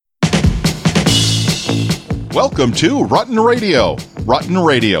Welcome to Rutten Radio. Rutten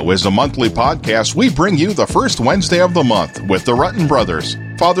Radio is a monthly podcast we bring you the first Wednesday of the month with the Rutten brothers.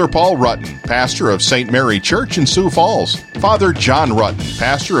 Father Paul Rutten, pastor of St. Mary Church in Sioux Falls. Father John Rutten,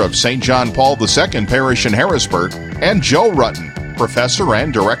 pastor of St. John Paul II Parish in Harrisburg. And Joe Rutten, professor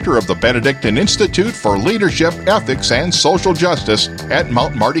and director of the Benedictine Institute for Leadership, Ethics, and Social Justice at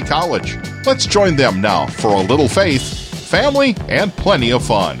Mount Marty College. Let's join them now for a little faith, family, and plenty of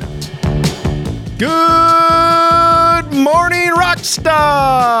fun. Good morning, rock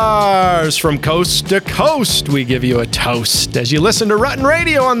stars! From coast to coast, we give you a toast as you listen to Rutten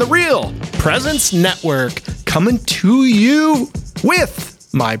Radio on the Real Presence Network, coming to you with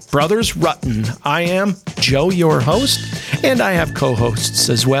my brothers Rutten. I am Joe, your host, and I have co-hosts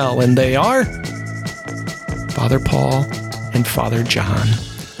as well, and they are Father Paul and Father John,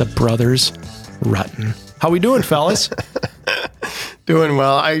 the brothers Rutten. How we doing, fellas? Doing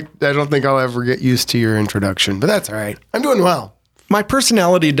well. I don't think I'll ever get used to your introduction, but that's all right. I'm doing well. My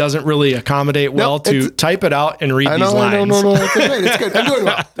personality doesn't really accommodate well to type it out and read these lines. No. It's great. It's good. I'm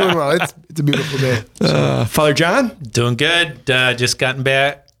doing well. It's a beautiful day. Father John? Doing good. Just gotten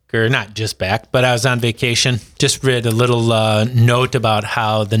back, or not just back, but I was on vacation. Just read a little note about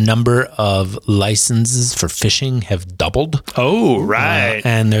how the number of licenses for fishing have doubled. Oh, right.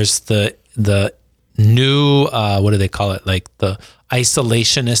 And there's the new, what do they call it? Like the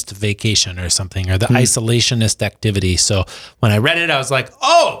isolationist vacation or something, or the isolationist activity. So when I read it, I was like,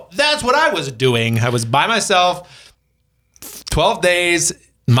 oh, that's what I was doing. I was by myself, 12 days,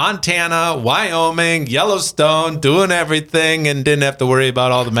 Montana, Wyoming, Yellowstone, doing everything, and didn't have to worry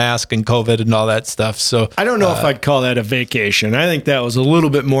about all the mask and COVID and all that stuff. So I don't know if I'd call that a vacation. I think that was a little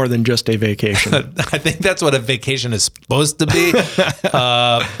bit more than just a vacation. I think that's what a vacation is supposed to be.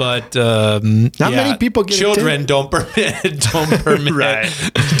 But not many people get children don't permit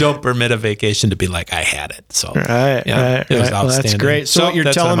don't permit a vacation to be like I had it. So right. It was outstanding. Well, that's great. So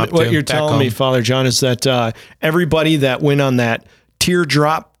what you're telling me, Father John, is that everybody that went on that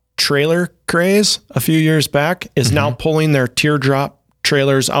teardrop trailer craze a few years back is now pulling their teardrop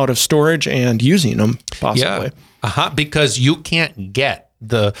trailers out of storage and using them possibly. Yeah. Because you can't get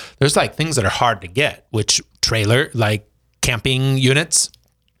there's like things that are hard to get, which trailer, like camping units,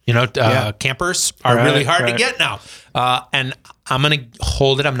 campers are really hard to get now. And I'm going to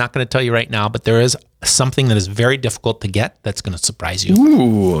hold it. I'm not going to tell you right now, but there is something that is very difficult to get that's going to surprise you.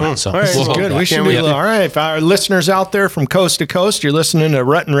 Ooh. So all right, we'll good. that. We should be all right. If our listeners out there from coast to coast, you're listening to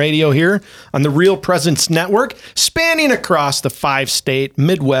Rutten Radio here on the Real Presence Network, spanning across the 5-state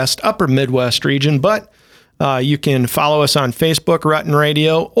Midwest, upper Midwest region. But you can follow us on Facebook, Rutten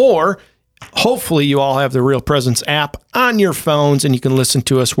Radio, or hopefully you all have the Real Presence app on your phones, and you can listen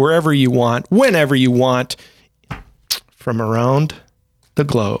to us wherever you want, whenever you want, from around the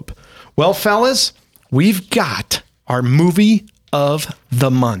globe. Well, fellas, we've got our movie of the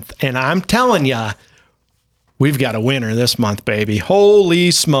month. And I'm telling you, we've got a winner this month, baby.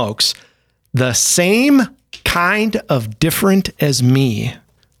 Holy smokes. The Same Kind of Different as Me.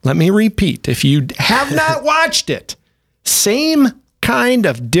 Let me repeat. If you have not watched it, Same Kind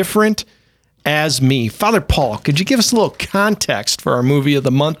of Different as Me. Father Paul, could you give us a little context for our movie of the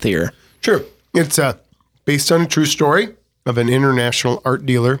month here? Sure. It's based on a true story of an international art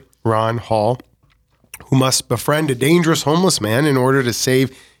dealer, Ron Hall, who must befriend a dangerous homeless man in order to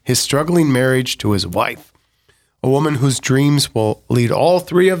save his struggling marriage to his wife, a woman whose dreams will lead all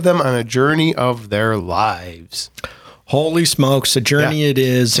three of them on a journey of their lives. Holy smokes, a journey it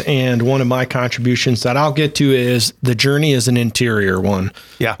is, and one of my contributions that I'll get to is the journey is an interior one.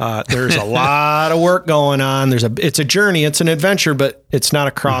 Yeah. There's a lot of work going on. It's a journey, it's an adventure, but it's not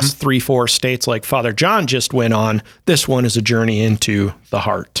across 3-4 states like Father John just went on. This one is a journey into the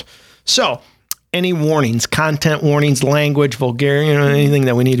heart. So, any warnings, content warnings, language, vulgarity, anything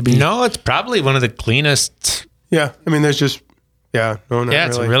that we need to be? No, it's probably one of the cleanest. Yeah. I mean, there's just, not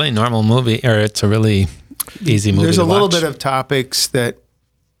it's a really normal movie, or it's a really easy movie. There's to a little watch. bit of topics that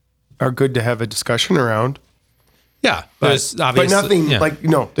are good to have a discussion around. Yeah. But nothing I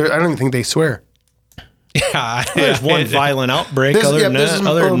don't even think they swear. Yeah. There's one violent outbreak. Other than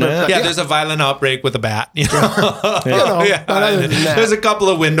that. There's a violent outbreak with a bat. Other than that. There's a couple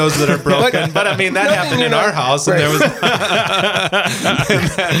of windows that are broken, but I mean that happened in our house, and there was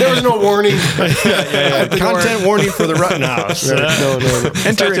there was no warning. Content warning for the Rutten house. No.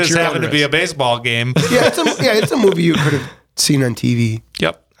 Enter just happened to be a baseball game. It's a movie you could have seen on TV.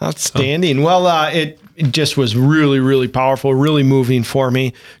 Yep. Outstanding. Well, it just was really, really powerful, really moving for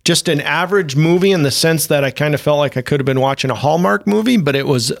me. Just an average movie in the sense that I kind of felt like I could have been watching a Hallmark movie, but it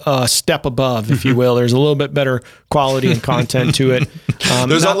was a step above, if you will. There's a little bit better quality and content to it.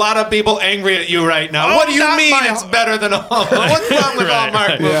 There's a lot of people angry at you right now. What do you mean it's better than a Hallmark? What's wrong with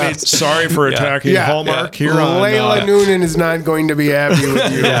Hallmark movies? Sorry for attacking Hallmark here on Layla Noonan is not going to be happy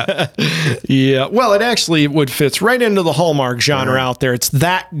with you. Yeah. Well, it actually fits right into the Hallmark genre out there. It's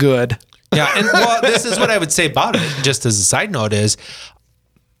that good. Yeah, and well, this is what I would say about it, just as a side note, is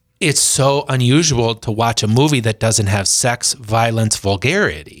it's so unusual to watch a movie that doesn't have sex, violence,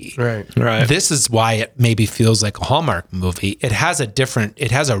 vulgarity. Right. This is why it maybe feels like a Hallmark movie. It has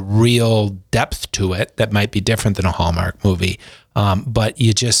a real depth to it that might be different than a Hallmark movie. But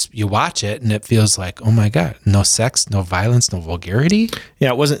you watch it and it feels like, oh my God, no sex, no violence, no vulgarity. Yeah,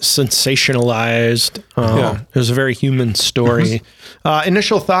 it wasn't sensationalized. It was a very human story.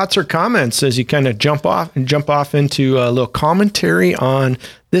 Initial thoughts or comments as you kind of jump off into a little commentary on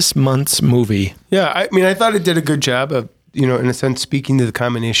this month's movie. Yeah, I mean, I thought it did a good job of, in a sense, speaking to the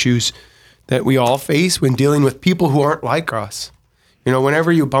common issues that we all face when dealing with people who aren't like us. Whenever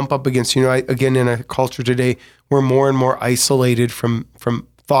you bump up against, again, in a culture today, we're more and more isolated from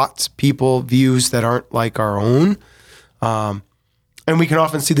thoughts, people, views that aren't like our own. And we can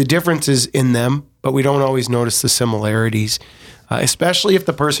often see the differences in them, but we don't always notice the similarities, especially if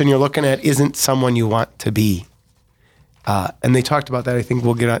the person you're looking at isn't someone you want to be. And they talked about that. I think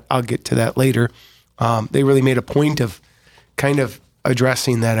I'll get to that later. They really made a point of kind of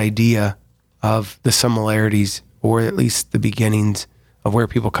addressing that idea of the similarities, or at least the beginnings of where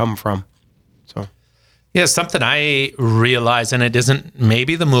people come from. So, yeah, something I realize, and it isn't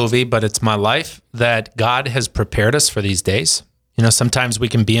maybe the movie, but it's my life, that God has prepared us for these days. Sometimes we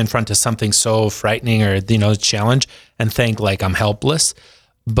can be in front of something so frightening or, challenge and think like I'm helpless.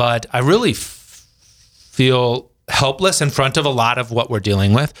 But I really feel helpless in front of a lot of what we're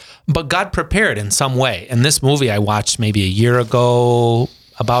dealing with. But God prepared in some way. And this movie I watched maybe a year ago,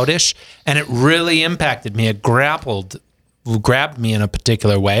 about-ish, and it really impacted me. It grabbed me in a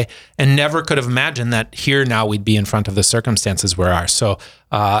particular way, and never could have imagined that here now we'd be in front of the circumstances we are. So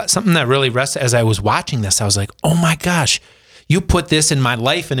something that really rested as I was watching this, I was like, oh my gosh, you put this in my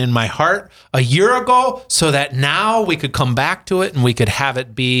life and in my heart a year ago so that now we could come back to it and we could have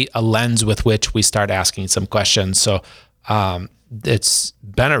it be a lens with which we start asking some questions. So it's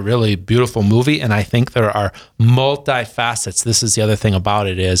been a really beautiful movie, and I think there are multi-facets. This is the other thing about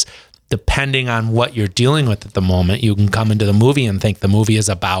it is, depending on what you're dealing with at the moment, you can come into the movie and think the movie is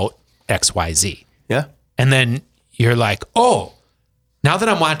about X, Y, Z. Yeah. And then you're like, oh, now that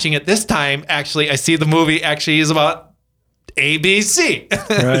I'm watching it this time, actually, I see the movie actually is about A, B, C.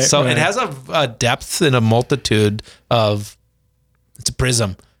 Right, so it has a depth and a multitude of, it's a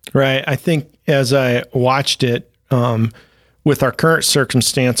prism. Right. I think as I watched it, with our current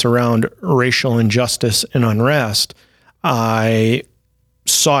circumstance around racial injustice and unrest, I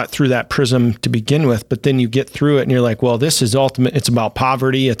saw it through that prism to begin with, but then you get through it and you're like, well, this is ultimate. It's about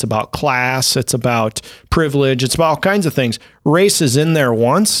poverty. It's about class. It's about privilege. It's about all kinds of things. Race is in there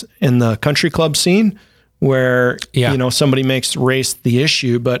once in the country club scene where, somebody makes race the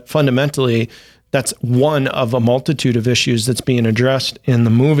issue, but fundamentally that's one of a multitude of issues that's being addressed in the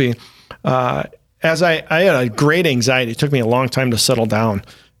movie. As I had a great anxiety. It took me a long time to settle down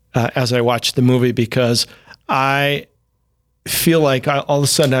as I watched the movie, because I feel like all of a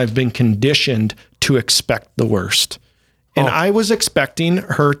sudden I've been conditioned to expect the worst. And I was expecting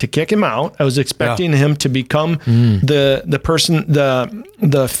her to kick him out. I was expecting him to become the person, the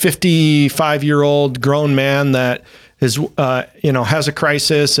 55-year-old grown man that is, has a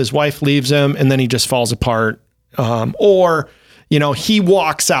crisis. His wife leaves him, and then he just falls apart. Or he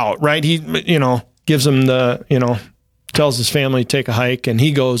walks out, right? He, gives him tells his family to take a hike, and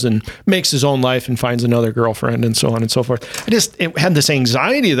he goes and makes his own life and finds another girlfriend and so on and so forth. It had this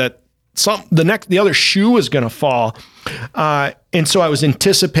anxiety that the other shoe was going to fall. And so I was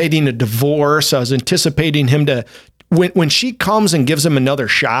anticipating a divorce. I was anticipating him to, when she comes and gives him another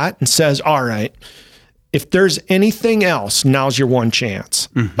shot and says, all right, if there's anything else, now's your one chance.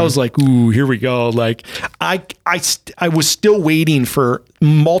 Mm-hmm. I was like, ooh, here we go. Like I was still waiting for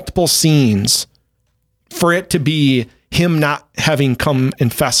multiple scenes for it to be him not having come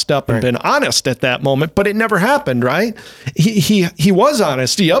and fessed up and been honest at that moment, but it never happened, right? He was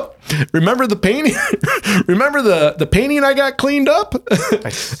honest. Yep. Remember the painting? Remember the painting I got cleaned up?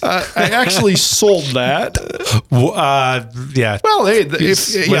 I actually sold that. Yeah. Well, hey,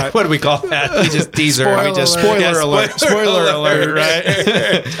 what do we call that? We just teaser. Spoiler alert. Spoiler alert, right?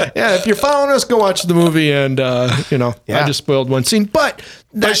 Yeah, if you're following us, go watch the movie, and I just spoiled one scene, but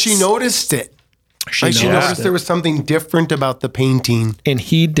she noticed it. She noticed there was something different about the painting. And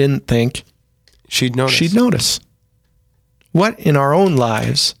he didn't think she'd notice. She'd notice. What in our own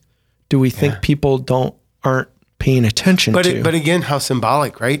lives do we think people aren't paying attention to. But again, how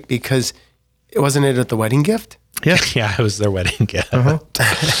symbolic, right? Because wasn't it at the wedding gift? Yeah. Yeah, it was their wedding gift. And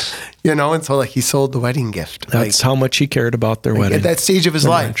so like he sold the wedding gift. That's how much he cared about their wedding. At that stage of his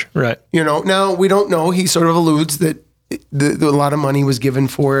life. Right. Now we don't know. He sort of alludes that a lot of money was given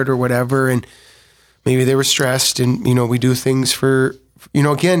for it or whatever. And maybe they were stressed and, we do things for,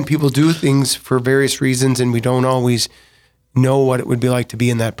 again, people do things for various reasons and we don't always know what it would be like to be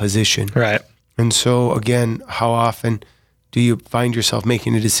in that position. Right. And so again, how often do you find yourself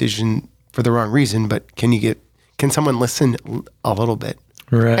making a decision for the wrong reason, but can someone listen a little bit?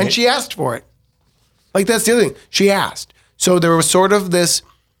 Right. And she asked for it. Like that's the other thing. She asked. So there was sort of this,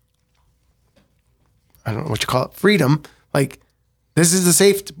 I don't know what you call it, freedom. Like this is a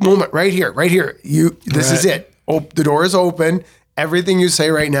safe moment right here. This is it. The door is open. Everything you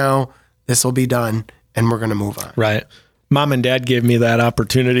say right now, this will be done and we're going to move on. Right. Mom and Dad gave me that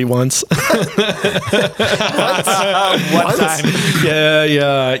opportunity once. One time.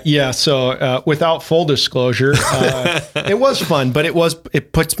 Yeah. So without full disclosure, it was fun, but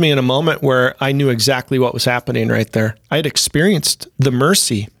it puts me in a moment where I knew exactly what was happening right there. I had experienced the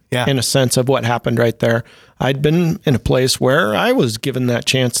mercy in a sense of what happened right there. I'd been in a place where I was given that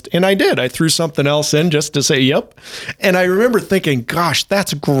chance, and I did. I threw something else in just to say, yep. And I remember thinking, gosh,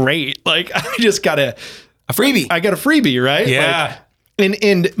 that's great. Like, I just got a freebie. I got a freebie, right? Yeah. Like,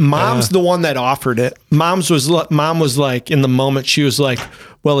 and Mom's the one that offered it. Mom was like, in the moment, she was like,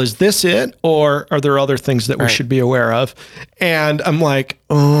 well, is this it? Or are there other things that we should be aware of? And I'm like,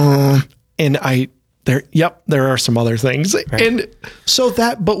 there are some other things. Right. And so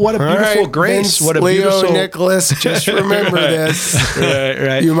but what a beautiful grace. Vince, what a Leo, beautiful Nicholas, just remember this.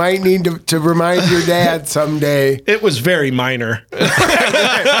 Right. You might need to remind your dad someday. It was very minor.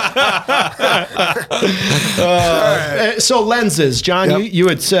 So lenses, John, you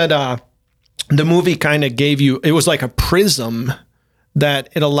had said the movie kind of gave you, it was like a prism that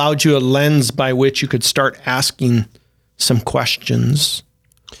it allowed you a lens by which you could start asking some questions.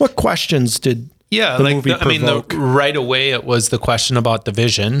 What questions did the movie provoke? Right away it was the question about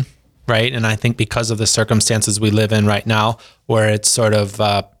division, right? And I think because of the circumstances we live in right now, where it's sort of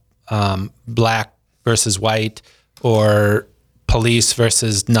black versus white, or police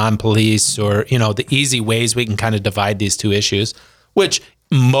versus non-police, or the easy ways we can kind of divide these two issues, which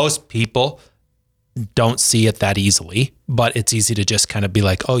most people don't see it that easily, but it's easy to just kind of be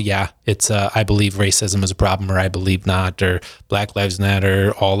like, oh yeah, it's I believe racism is a problem, or I believe not, or Black Lives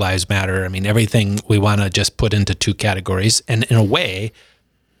Matter, all lives matter. I mean, everything we want to just put into two categories. And in a way,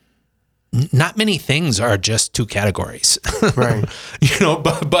 not many things are just two categories, right?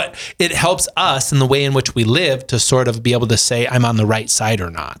 But it helps us in the way in which we live to sort of be able to say, I'm on the right side or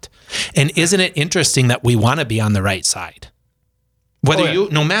not. And isn't it interesting that we want to be on the right side? Whether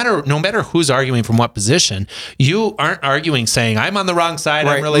no matter who's arguing from what position, you aren't arguing saying, I'm on the wrong side,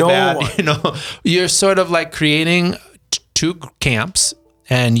 I'm really bad. You're sort of like creating two camps,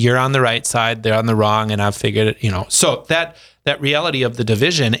 and you're on the right side, they're on the wrong, and I've figured it, So that reality of the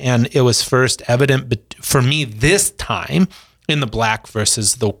division, and it was first evident for me this time in the black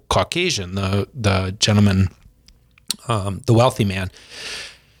versus the Caucasian, the gentleman, the wealthy man,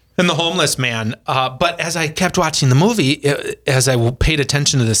 and the homeless man. But as I kept watching the movie, as I paid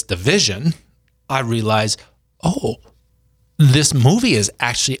attention to this division, I realized, this movie is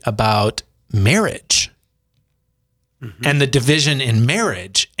actually about marriage and the division in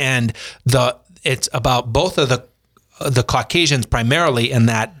marriage. And it's about both of the Caucasians primarily, and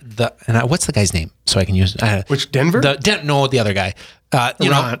what's the guy's name? So I can use which Denver? The other guy.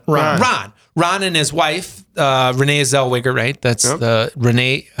 Ron and his wife, Renee Zellweger, right? That's the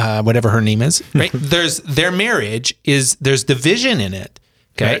Renee, whatever her name is, right? Their marriage there's division in it,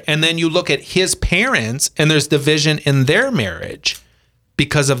 okay? Right. And then you look at his parents, and there's division in their marriage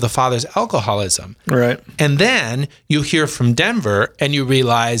because of the father's alcoholism. Right. And then you hear from Denver, and you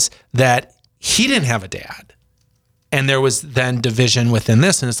realize that he didn't have a dad. And there was then division within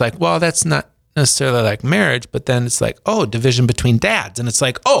this, and it's like, well, that's not necessarily like marriage, but then it's like, division between dads. And it's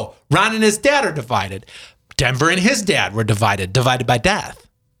like, Ron and his dad are divided. Denver and his dad were divided by death,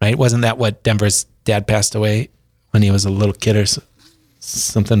 right? Wasn't that what Denver's dad passed away when he was a little kid or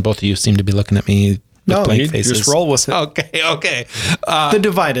something? Both of you seem to be looking at me with blank faces. Just roll with it. Okay. The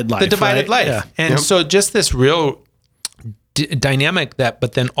divided life. The divided life. Yeah. And so just this real dynamic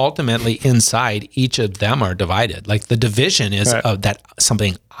but then ultimately inside each of them are divided. Like the division is that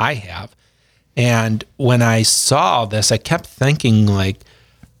something I have. And when I saw this, I kept thinking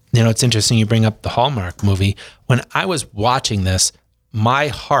it's interesting you bring up the Hallmark movie. When I was watching this, my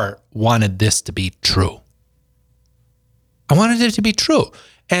heart wanted this to be true. I wanted it to be true.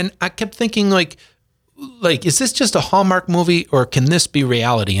 And I kept thinking like, is this just a Hallmark movie or can this be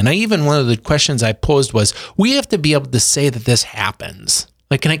reality? And one of the questions I posed was, we have to be able to say that this happens.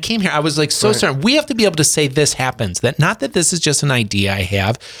 Like, when I came here, I was like so certain. We have to be able to say this happens. That not that this is just an idea I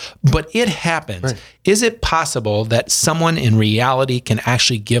have, but it happens. Right. Is it possible that someone in reality can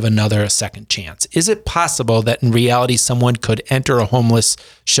actually give another a second chance? Is it possible that in reality someone could enter a homeless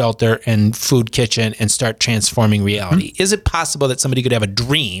shelter and food kitchen and start transforming reality? Is it possible that somebody could have a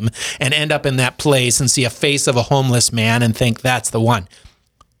dream and end up in that place and see a face of a homeless man and think that's the one?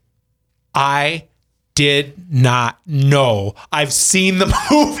 I did not know. I've seen the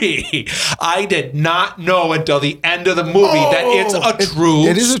movie. I did not know until the end of the movie that it's a true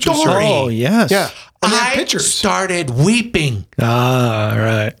it is a true story. Oh, yes. Yeah. And I started weeping. Ah,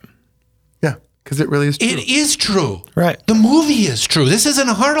 right. Yeah, because it really is true. It is true. Right. The movie is true. This isn't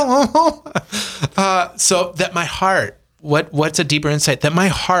a heart alone. So that my heart, what's a deeper insight? That my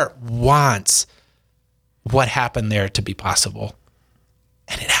heart wants what happened there to be possible.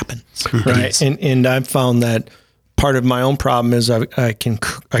 And it happens. Right. And I've found that part of my own problem is I can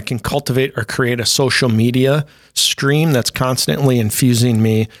cultivate or create a social media stream that's constantly infusing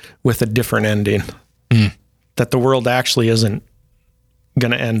me with a different ending. That the world actually isn't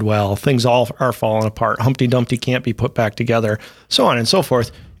going to end well. Things all are falling apart. Humpty Dumpty can't be put back together, so on and so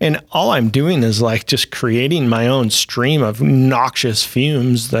forth. And all I'm doing is like just creating my own stream of noxious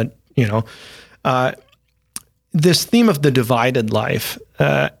fumes that, this theme of the divided life,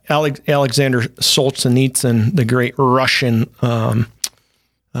 Alexander Solzhenitsyn, the great Russian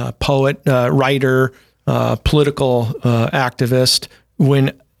poet, writer, political activist,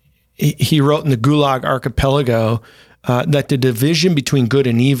 when he wrote in the Gulag Archipelago that the division between good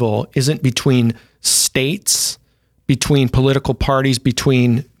and evil isn't between states, between political parties,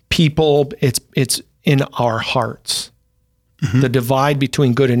 between people. It's in our hearts. The divide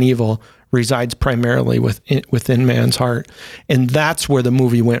between good and evil resides primarily within man's heart. And that's where the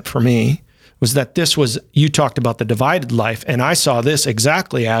movie went for me, was that you talked about the divided life, and I saw this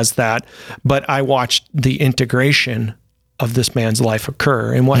exactly as that, but I watched the integration of this man's life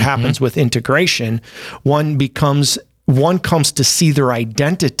occur. And what happens with integration, one comes to see their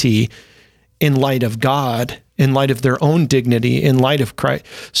identity in light of God, in light of their own dignity, in light of Christ.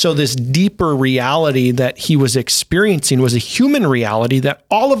 So this deeper reality that he was experiencing was a human reality that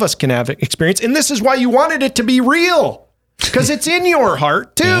all of us can have experience. And this is why you wanted it to be real, because it's in your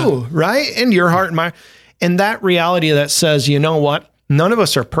heart too, right? In your heart and mine. And that reality that says, you know what? None of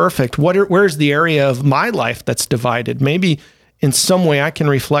us are perfect. Where's the area of my life that's divided? Maybe in some way I can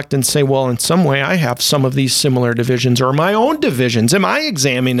reflect and say, well, in some way I have some of these similar divisions or my own divisions. Am I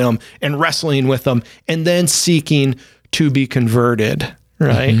examining them and wrestling with them and then seeking to be converted,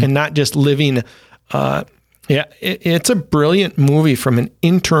 right? And not just living. It's a brilliant movie from an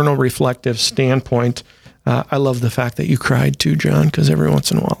internal reflective standpoint. I love the fact that you cried too, John, because every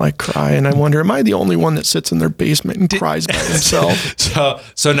once in a while I cry and I wonder, am I the only one that sits in their basement and cries by himself?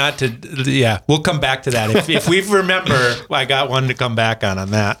 So not to, we'll come back to that. If we remember, I got one to come back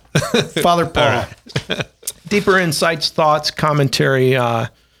on that. Father Paul, deeper insights, thoughts, commentary, to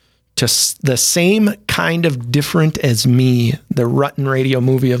the same kind of different as me, the Rutten Radio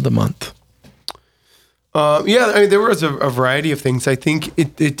Movie of the Month. There was a variety of things. I think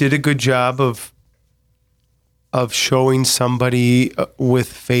it did a good job of showing somebody with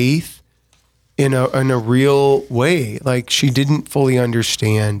faith in a real way. Like, she didn't fully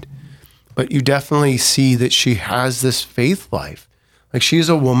understand, but you definitely see that she has this faith life. Like, she is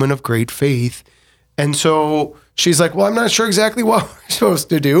a woman of great faith. And so she's like, well, I'm not sure exactly what we're supposed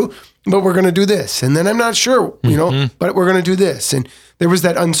to do, but we're going to do this. And then I'm not sure, but we're going to do this. And there was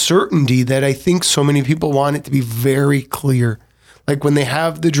that uncertainty that I think so many people want it to be very clear. Like, when they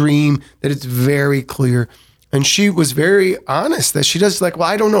have the dream, that it's very clear. And she was very honest that she does, like, well,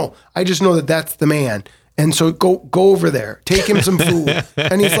 I don't know. I just know that that's the man. And so go over there, take him some food.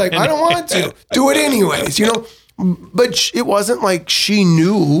 And he's like, I don't want to. Do it anyways, But it wasn't like she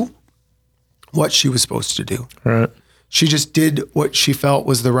knew what she was supposed to do. Right. She just did what she felt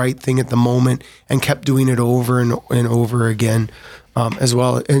was the right thing at the moment and kept doing it over and over again as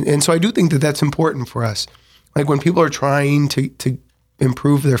well. And so I do think that that's important for us. Like, when people are trying to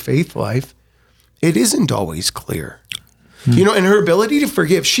improve their faith life, it isn't always clear. And her ability to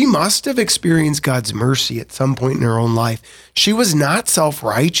forgive, she must have experienced God's mercy at some point in her own life. She was not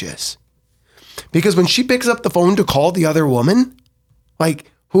self-righteous. Because when she picks up the phone to call the other woman, like,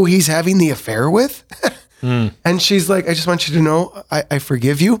 who he's having the affair with, and she's like, I just want you to know, I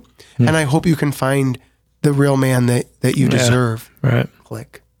forgive you, and I hope you can find the real man that you deserve. Right.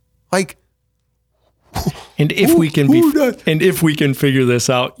 Click. Like, And if we can figure this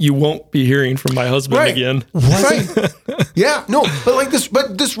out, you won't be hearing from my husband again. Right. Yeah. No, but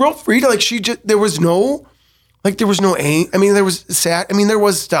this real Frida, like there was no aim. I mean, there was sad. I mean, there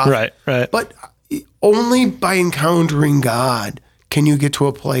was stuff. Right. But only by encountering God can you get to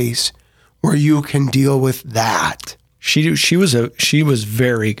a place where you can deal with that. She was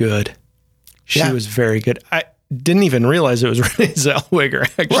very good. She was very good. I didn't even realize it was Renee Zellweger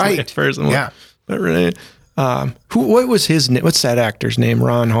actually at first. But Renee, what was his name? What's that actor's name?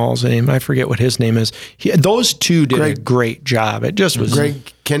 Ron Hall's name? I forget what his name is. Those two did a great job. It just was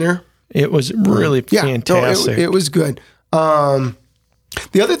Greg Kinnear. It was really fantastic. No, it was good.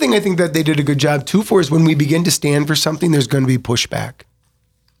 The other thing I think that they did a good job too for is when we begin to stand for something, there's going to be pushback.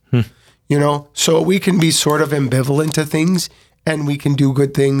 You know, so we can be sort of ambivalent to things and we can do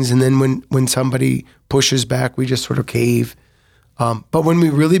good things. And then when somebody pushes back, we just sort of cave. But when we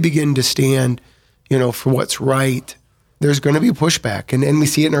really begin to stand, you know, for what's right, there's going to be pushback. And we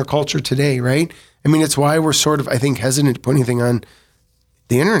see it in our culture today, right? I mean, it's why we're sort of, I think, hesitant to put anything on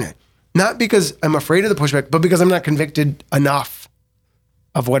the internet. Not because I'm afraid of the pushback, but because I'm not convicted enough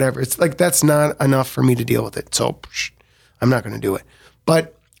of whatever. It's like, that's not enough for me to deal with it. So I'm not going to do it.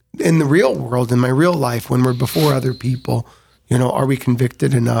 But in the real world, in my real life, when we're before other people, you know, are we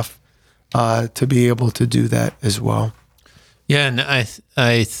convicted enough to be able to do that as well? Yeah, and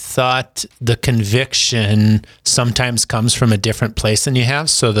I thought the conviction sometimes comes from a different place than you have.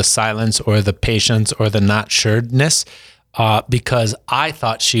 So the silence or the patience or the not sureness, because I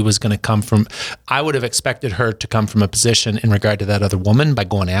thought she was going to come from, I would have expected her to come from a position in regard to that other woman by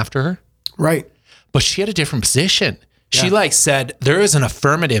going after her. Right. But she had a different position. She said, there is an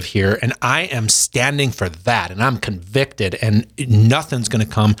affirmative here and I am standing for that and I'm convicted and nothing's going to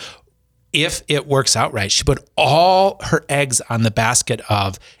come if it works out right. She put all her eggs on the basket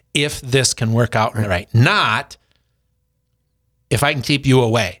of if this can work out right. Not if I can keep you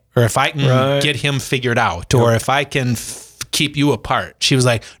away or if I can get him figured out or if I can keep you apart. She was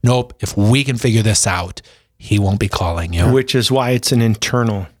like, nope, if we can figure this out, he won't be calling you. Which is why it's an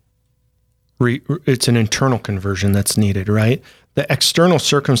internal conversion that's needed, right? The external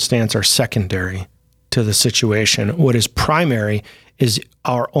circumstance are secondary to the situation. What is primary is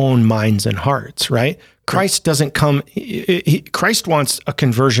our own minds and hearts, right? Christ doesn't come, Christ wants a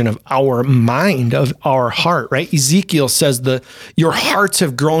conversion of our mind, of our heart, right? Ezekiel says your hearts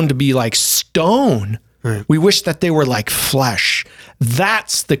have grown to be like stone. Right. We wish that they were like flesh.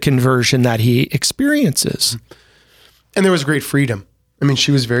 That's the conversion that he experiences. And there was great freedom. I mean,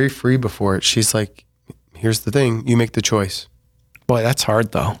 she was very free before it. She's like, here's the thing, you make the choice. Boy, that's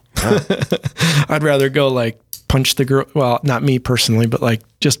hard though. I'd rather go like punch the girl. Well, not me personally, but like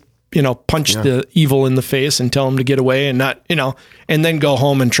just, you know, punch the evil in the face and tell him to get away and not, you know, and then go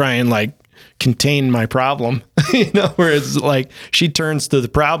home and try and like contain my problem, you know, whereas like she turns to the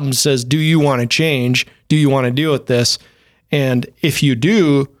problem and says, do you want to change? Do you want to deal with this? And if you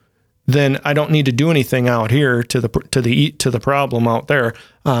do, then I don't need to do anything out here to the problem out there.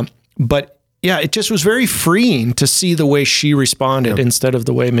 But yeah, it just was very freeing to see the way she responded instead of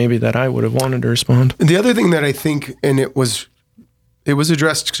the way maybe that I would have wanted to respond. The other thing that I think, and it was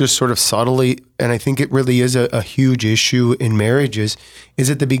addressed just sort of subtly, and I think it really is a huge issue in marriages, is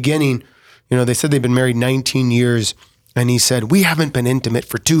at the beginning, you know, they said they've been married 19 years, and he said, we haven't been intimate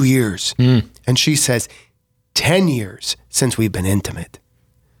for 2 years. And she says, 10 years since we've been intimate.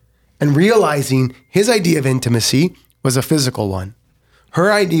 And realizing his idea of intimacy was a physical one.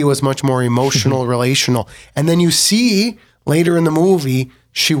 Her idea was much more emotional, relational. And then you see later in the movie,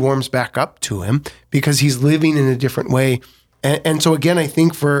 she warms back up to him because he's living in a different way. And so again, I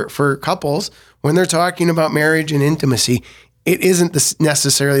think for couples, when they're talking about marriage and intimacy, it isn't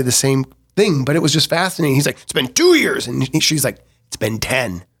necessarily the same thing, but it was just fascinating. He's like, it's been 2 years. And she's like, it's been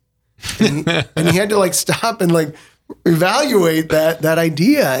 10. And he had to like stop and like evaluate that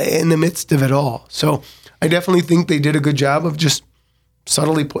idea in the midst of it all. So I definitely think they did a good job of just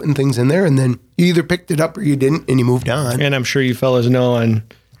subtly putting things in there, and then you either picked it up or you didn't, and you moved on. And I'm sure you fellas know on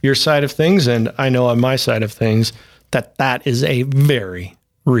your side of things, and I know on my side of things, that is a very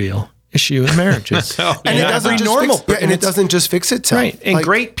real issue in marriages. And it doesn't just normal. And it doesn't just fix itself. Right. And like,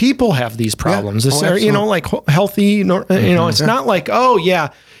 great people have these problems. Yeah. You know, like healthy, you know, it's not like, oh yeah,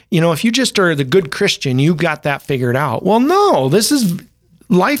 you know, if you just are the good Christian, you got that figured out. Well, no,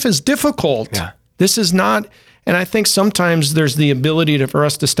 life is difficult. Yeah. This is not, and I think sometimes there's the ability for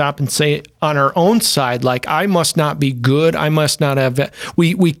us to stop and say on our own side, like, I must not be good. I must not have,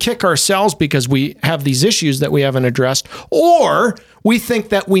 we kick ourselves because we have these issues that we haven't addressed, or we think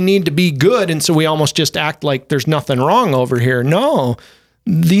that we need to be good. And so we almost just act like there's nothing wrong over here. No,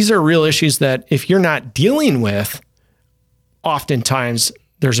 these are real issues that if you're not dealing with, oftentimes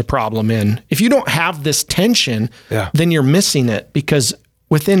there's a problem in. If you don't have this tension, then you're missing it, because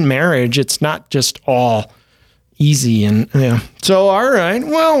within marriage, it's not just all easy. And so, all right.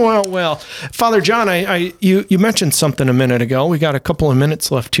 Well. Father John, you mentioned something a minute ago. We got a couple of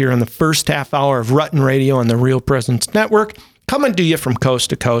minutes left here in the first half hour of Rutten Radio on the Real Presence Network. Coming to you from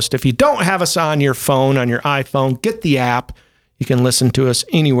coast to coast. If you don't have us on your phone, on your iPhone, get the app. You can listen to us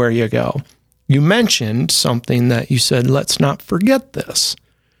anywhere you go. You mentioned something that you said, let's not forget this.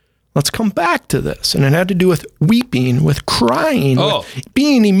 Let's come back to this. And it had to do with weeping, with crying, with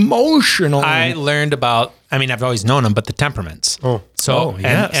being emotional. I learned about, I've always known them, but the temperaments. Yes.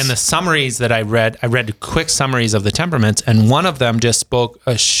 And the summaries that I read quick summaries of the temperaments, and one of them just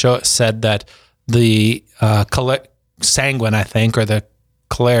said that the sanguine, I think, or the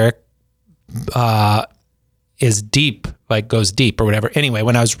choleric is deep, like goes deep or whatever. Anyway,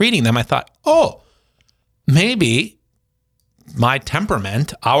 when I was reading them, I thought, maybe my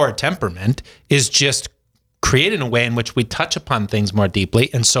temperament, our temperament, is just created in a way in which we touch upon things more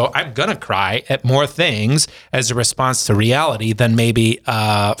deeply. And so I'm going to cry at more things as a response to reality than maybe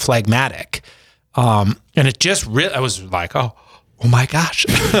phlegmatic. And it just really, I was like, oh my gosh.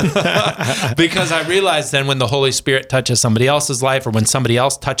 Because I realized then when the Holy Spirit touches somebody else's life, or when somebody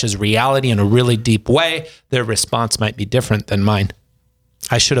else touches reality in a really deep way, their response might be different than mine.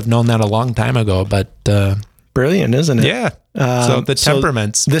 I should have known that a long time ago, but... Brilliant, isn't it? Yeah. So the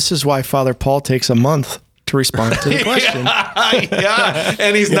temperaments. This is why Father Paul takes a month to respond to the question. Yeah.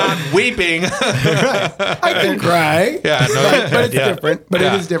 And he's not weeping. I can cry. Yeah, no, but it's different. But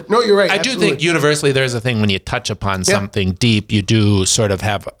it is different. No, you're right. I do think universally there's a thing when you touch upon something deep, you do sort of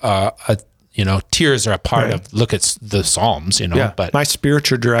have tears are a part of, look at the Psalms, but my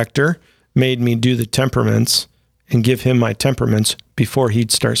spiritual director made me do the temperaments and give him my temperaments before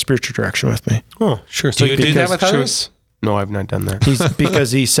he'd start spiritual direction with me. Oh, sure. So you do that with others? No, I've not done that.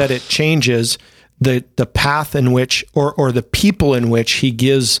 Because he said it changes the path in which, or the people in which he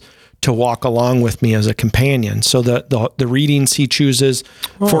gives to walk along with me as a companion. So the readings he chooses,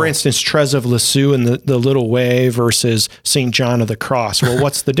 for instance, Therese of Lisieux and the Little Way versus St. John of the Cross. Well,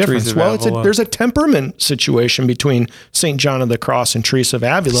 what's the difference? Well, there's a temperament situation between St. John of the Cross and Therese of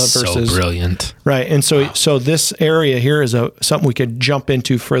Avila versus... So brilliant. Right. And so this area here is something we could jump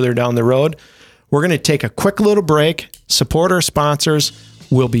into further down the road. We're going to take a quick little break, support our sponsors.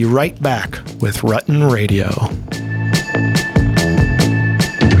 We'll be right back with Rutten Radio.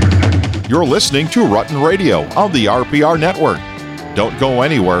 You're listening to Rutten Radio on the RPR Network. Don't go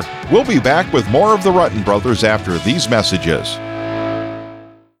anywhere. We'll be back with more of the Rutten Brothers after these messages.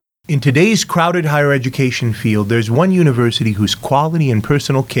 In today's crowded higher education field, there's one university whose quality and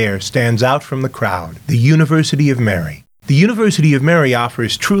personal care stands out from the crowd, the University of Mary. The University of Mary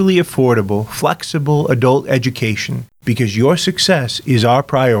offers truly affordable, flexible adult education because your success is our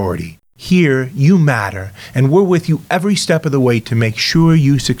priority. Here, you matter, and we're with you every step of the way to make sure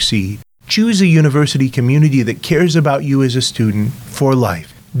you succeed. Choose a university community that cares about you as a student for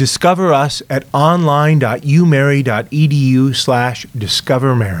life. Discover us at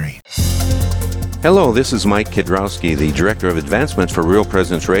online.umary.edu/discovermary. Hello, this is Mike Kidrowski, the Director of Advancement for Real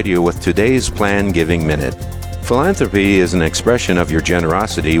Presence Radio with today's Plan Giving Minute. Philanthropy is an expression of your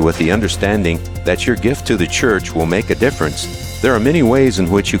generosity with the understanding that your gift to the church will make a difference. There are many ways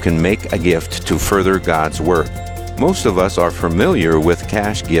in which you can make a gift to further God's work. Most of us are familiar with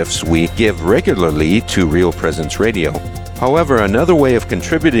cash gifts we give regularly to Real Presence Radio. However, another way of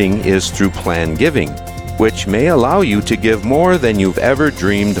contributing is through plan giving, which may allow you to give more than you've ever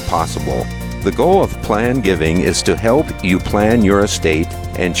dreamed possible. The goal of plan giving is to help you plan your estate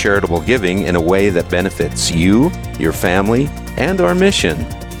and charitable giving in a way that benefits you, your family, and our mission.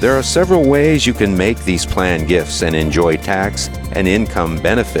 There are several ways you can make these planned gifts and enjoy tax and income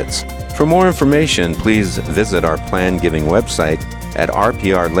benefits. For more information, please visit our plan giving website at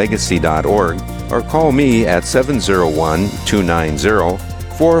rprlegacy.org or call me at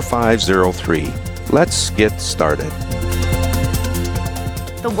 701-290-4503. Let's get started.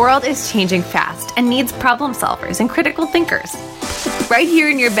 The world is changing fast and needs problem solvers and critical thinkers. Right here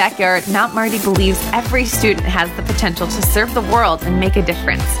in your backyard, Mount Marty believes every student has the potential to serve the world and make a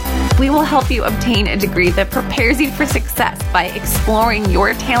difference. We will help you obtain a degree that prepares you for success by exploring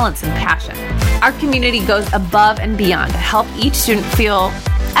your talents and passion. Our community goes above and beyond to help each student feel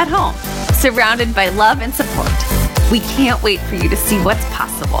at home, surrounded by love and support. We can't wait for you to see what's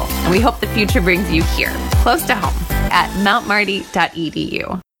possible, and we hope the future brings you here, close to home, at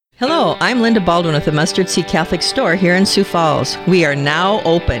mountmarty.edu. Hello, I'm Linda Baldwin with the Mustard Seed Catholic Store here in Sioux Falls. We are now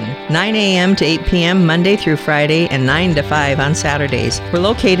open 9 a.m. to 8 p.m. Monday through Friday and 9 to 5 on Saturdays. We're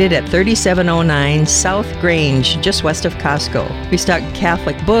located at 3709 South Grange, just west of Costco. We stock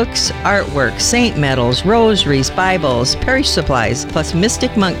Catholic books, artwork, saint medals, rosaries, Bibles, parish supplies, plus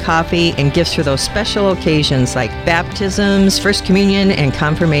Mystic Monk coffee and gifts for those special occasions like baptisms, First Communion, and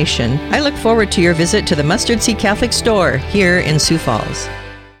confirmation. I look forward to your visit to the Mustard Seed Catholic Store here in Sioux Falls.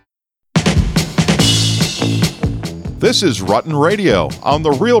 This is Rutten Radio on the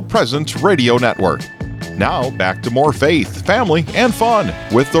Real Presence Radio Network. Now, back to more faith, family, and fun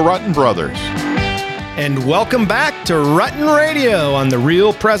with the Rutten Brothers. And welcome back to Rutten Radio on the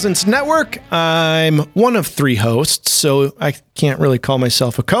Real Presence Network. I'm one of three hosts, so I can't really call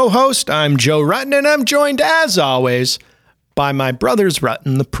myself a co-host. I'm Joe Rutten, and I'm joined, as always, by my brothers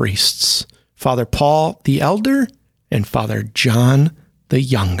Rutten, the priests, Father Paul, the elder, and Father John, the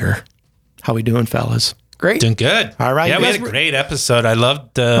younger. How we doing, fellas? Great. Doing good. All right. Yeah, we had a great episode. I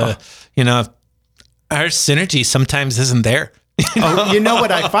loved, our synergy sometimes isn't there. Oh, you know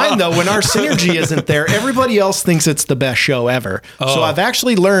what I find, though? When our synergy isn't there, everybody else thinks it's the best show ever. Oh. So I've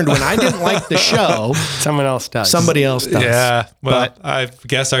actually learned when I didn't like the show, someone else does. Somebody else does. Yeah. Well, but I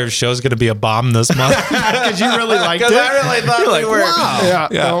guess our show's going to be a bomb this month. Because you really liked it? Because I really thought we were. Wow.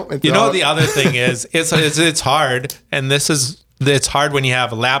 Yeah. No, the other thing is, it's hard, and it's hard when you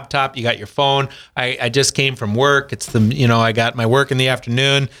have a laptop, you got your phone. I just came from work. I got my work in the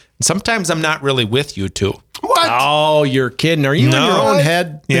afternoon. Sometimes I'm not really with you two. What? Oh, you're kidding. Are you in your own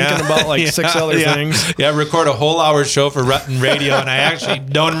head thinking about like six other things? Yeah, record a whole hour show for Rutten Radio, and I actually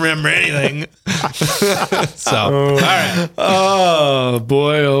don't remember anything. All right. Oh,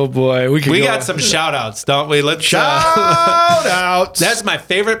 boy. We got some shout-outs, don't we? Let's shout-outs. That's my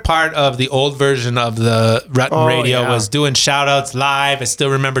favorite part of the old version of the Rutten Radio was doing shout-outs live. I still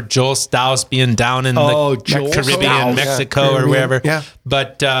remember Joel Staus being down in the Caribbean, Mexico, or wherever. Yeah.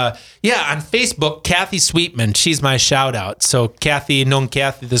 But, on Facebook, Kathy Sweetman, she's my shout out. So Kathy, known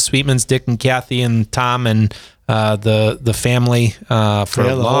Kathy, the Sweetmans, Dick and Kathy and Tom and the family for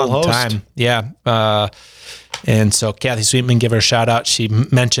a long time. Yeah. And so Kathy Sweetman, give her a shout out. She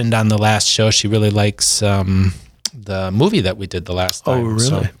mentioned on the last show she really likes the movie that we did the last time. Oh, really?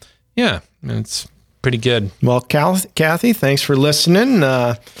 So, yeah, it's pretty good. Well, Kathy, thanks for listening.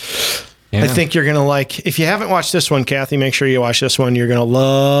 I think you're going to like, if you haven't watched this one, Kathy, make sure you watch this one. You're going to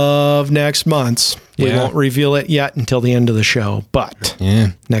love next month's. We won't reveal it yet until the end of the show, but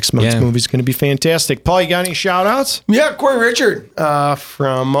next month's movie is going to be fantastic. Paul, you got any shout outs? Yeah, Corey Richard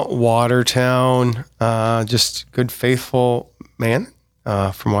from Watertown. Just good, faithful man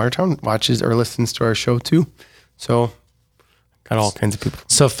from Watertown. Watches or listens to our show too. So got all kinds of people.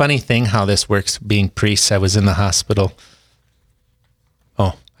 So funny thing how this works being priests. I was in the hospital.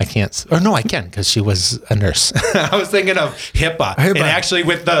 I can't. Or no, I can because she was a nurse. I was thinking of HIPAA. And actually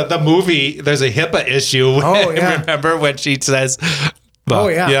with the movie, there's a HIPAA issue. Oh, yeah. Remember when she says...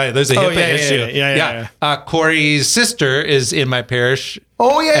 Yeah, there's a HIPAA issue. Yeah. Corey's sister is in my parish.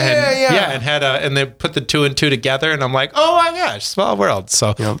 Oh, yeah. And they put the two and two together, and I'm like, oh my gosh, small world.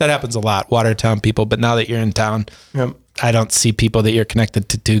 So that happens a lot, Watertown people. But now that you're in town, I don't see people that you're connected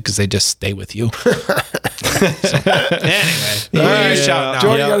to because they just stay with you. Anyway, shout out.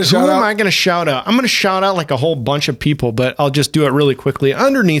 Jordan, who am I going to shout out? I'm going to shout out like a whole bunch of people, but I'll just do it really quickly.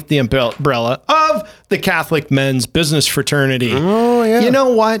 Underneath the umbrella of the Catholic Men's Business Fraternity. Oh, yeah. You know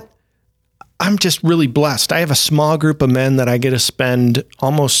what? I'm just really blessed. I have a small group of men that I get to spend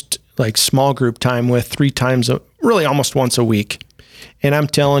almost like small group time with 3 times, really almost once a week. And I'm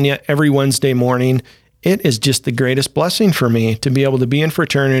telling you, every Wednesday morning, it is just the greatest blessing for me to be able to be in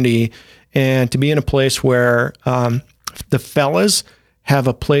fraternity and to be in a place where the fellas have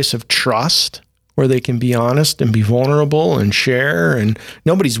a place of trust where they can be honest and be vulnerable and share. And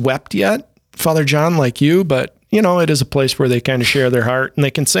nobody's wept yet, Father John, like you, but it is a place where they kind of share their heart and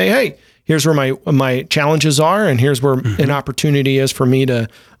they can say, hey, here's where my challenges are, and here's where an opportunity is for me to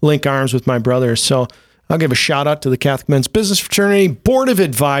link arms with my brothers. So I'll give a shout out to the Catholic Men's Business Fraternity Board of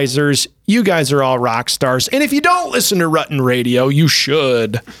Advisors. You guys are all rock stars. And if you don't listen to Rutten Radio, you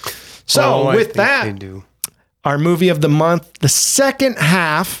should. So with that, our movie of the month, the second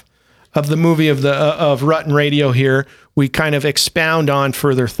half of the movie of Rutten Radio here, we kind of expound on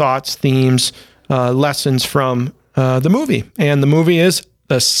further thoughts, themes, lessons from the movie. And the movie is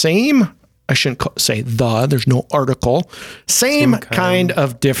the same. I shouldn't say there's no article. Same kind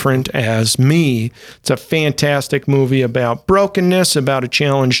of different as me. It's a fantastic movie about brokenness, about a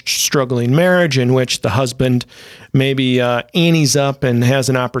challenged, struggling marriage in which the husband maybe annies up and has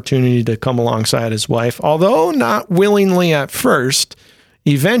an opportunity to come alongside his wife. Although not willingly at first,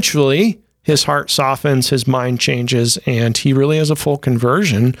 eventually his heart softens, his mind changes, and he really has a full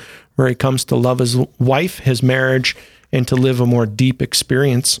conversion where he comes to love his wife, his marriage, and to live a more deep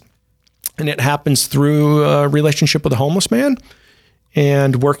experience. And it happens through a relationship with a homeless man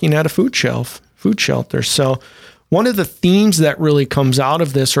and working at a food shelter. So one of the themes that really comes out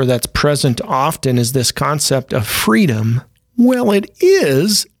of this, or that's present often, is this concept of freedom. Well, it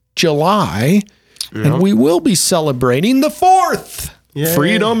is July, and we will be celebrating the 4th. Yay.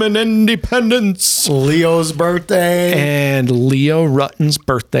 Freedom and independence. Leo's birthday. And Leo Rutten's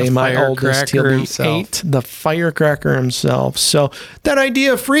birthday, my oldest. He'll be 8, the firecracker himself. So that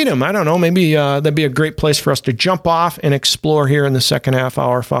idea of freedom, I don't know, maybe that'd be a great place for us to jump off and explore here in the second half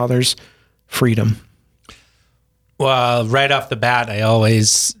hour, Fathers. Freedom. Well, right off the bat, I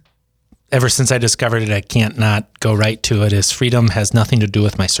always, ever since I discovered it, I can't not go right to it, is freedom has nothing to do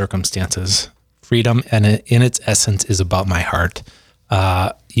with my circumstances. Freedom, and in its essence, is about my heart.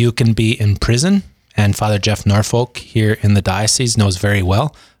 You can be in prison, and Father Jeff Norfolk here in the diocese knows very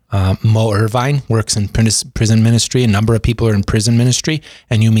well. Mo Irvine works in prison ministry. A number of people are in prison ministry,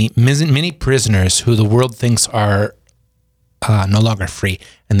 and you meet many prisoners who the world thinks are no longer free,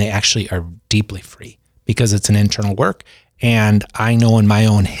 and they actually are deeply free because it's an internal work. And I know in my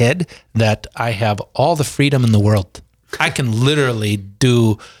own head that I have all the freedom in the world. I can literally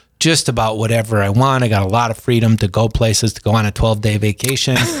do just about whatever I want. I got a lot of freedom to go places, to go on a 12-day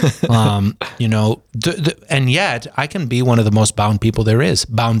vacation. And yet I can be one of the most bound people there is,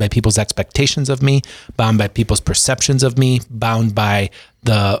 bound by people's expectations of me, bound by people's perceptions of me, bound by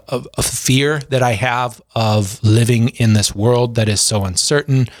the fear that I have of living in this world that is so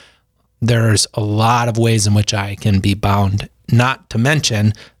uncertain. There's a lot of ways in which I can be bound, not to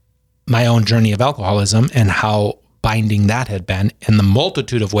mention my own journey of alcoholism and how binding that had been, and the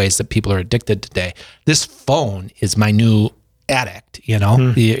multitude of ways that people are addicted today. This phone is my new addict, you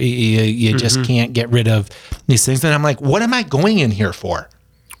know? You just can't get rid of these things. And I'm like, what am I going in here for?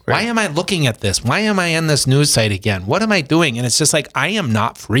 Right. Why am I looking at this? Why am I in this news site again? What am I doing? And it's just like, I am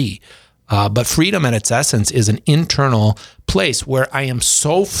not free. But freedom at its essence is an internal place where I am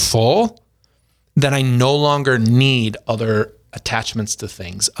so full that I no longer need other attachments to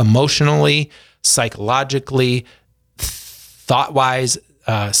things, emotionally, psychologically, thought-wise,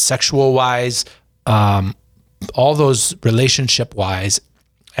 sexual-wise, all those relationship-wise.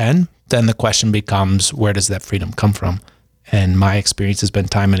 And then the question becomes, where does that freedom come from? And my experience has been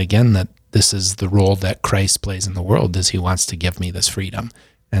time and again that this is the role that Christ plays in the world, is he wants to give me this freedom.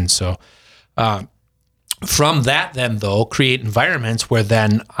 And so from that then, though, create environments where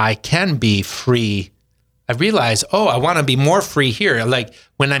then I can be free. I realize, I want to be more free here. Like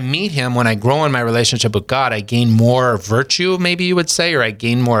when I meet him, when I grow in my relationship with God, I gain more virtue, maybe you would say, or I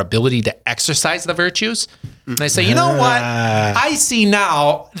gain more ability to exercise the virtues. And I say, you know what? I see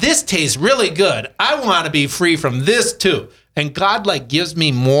now, this tastes really good. I want to be free from this too. And God gives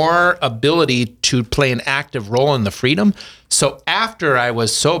me more ability to play an active role in the freedom. So after I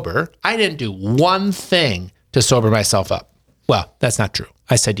was sober, I didn't do one thing to sober myself up. Well, that's not true.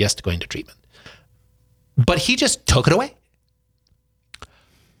 I said yes to going to treatment. But he just took it away.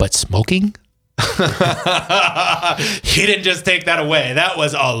 But smoking? He didn't just take that away. That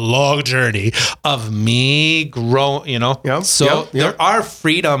was a long journey of me growing, there are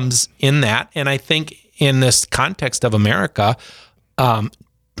freedoms in that. And I think in this context of America,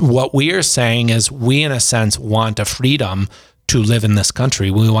 what we are saying is we, in a sense, want a freedom to live in this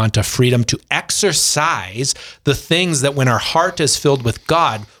country. We want a freedom to exercise the things that when our heart is filled with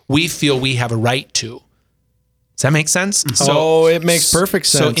God, we feel we have a right to. Does that make sense? It makes perfect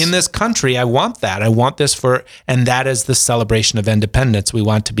sense. So in this country, I want that. I want this and that is the celebration of independence. We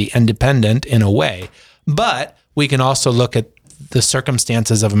want to be independent in a way, but we can also look at the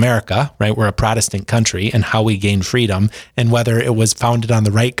circumstances of America, right? We're a Protestant country, and how we gained freedom, and whether it was founded on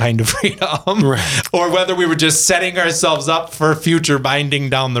the right kind of freedom, right, or whether we were just setting ourselves up for future binding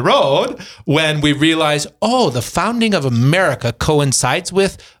down the road when we realize, the founding of America coincides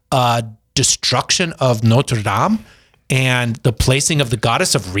with destruction of Notre Dame and the placing of the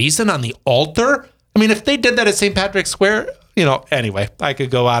goddess of reason on the altar. I mean, if they did that at St. Patrick's Square, anyway, I could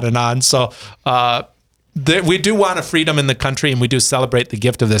go on and on. So we do want a freedom in the country, and we do celebrate the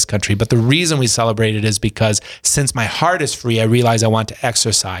gift of this country. But the reason we celebrate it is because since my heart is free, I realize I want to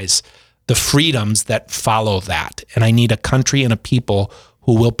exercise the freedoms that follow that. And I need a country and a people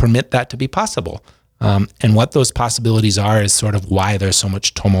who will permit that to be possible. And what those possibilities are is sort of why there's so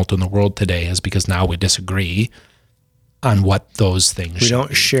much tumult in the world today, is because now we disagree on what those things should be. We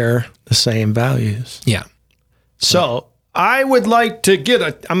don't share the same values. Yeah. So I would like to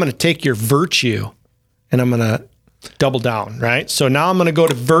I'm going to take your virtue and I'm going to Double down, right? So now I'm going to go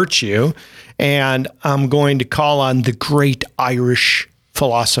to virtue, and I'm going to call on the great Irish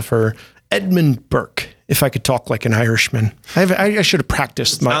philosopher Edmund Burke. If I could talk like an Irishman, I should have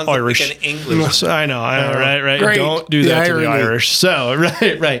practiced my Irish. Like an English. I know, right. Great. Don't do that to the irony. Irish. So,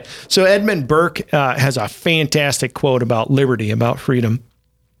 right. So Edmund Burke has a fantastic quote about liberty, about freedom.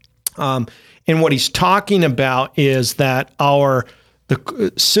 And what he's talking about is that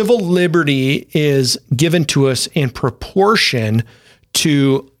the civil liberty is given to us in proportion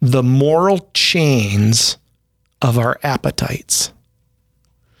to the moral chains of our appetites,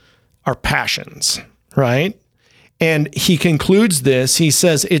 our passions, right? And he concludes this, he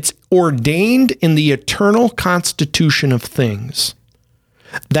says, it's ordained in the eternal constitution of things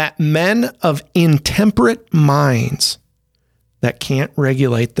that men of intemperate minds that can't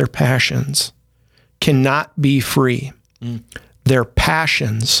regulate their passions cannot be free. Their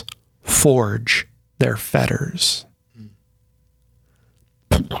passions forge their fetters.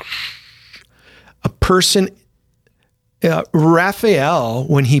 A person, Raphael,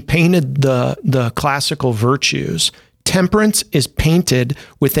 when he painted the classical virtues, temperance is painted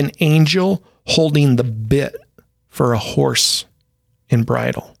with an angel holding the bit for a horse in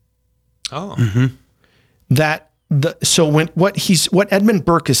bridle. Oh. What Edmund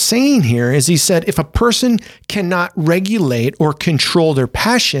Burke is saying here is he said, if a person cannot regulate or control their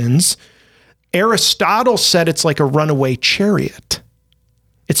passions, Aristotle said it's like a runaway chariot.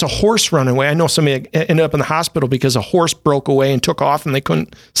 It's a horse runaway. I know somebody ended up in the hospital because a horse broke away and took off and they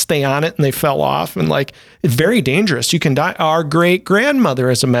couldn't stay on it and they fell off, and it's very dangerous. You can die. Our great grandmother,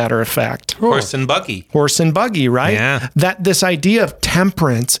 as a matter of fact. Horse and buggy. Horse and buggy, right? Yeah. That this idea of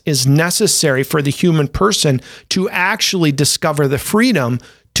temperance is necessary for the human person to actually discover the freedom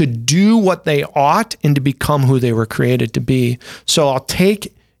to do what they ought and to become who they were created to be. So I'll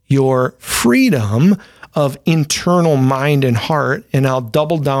take your freedom of internal mind and heart, and I'll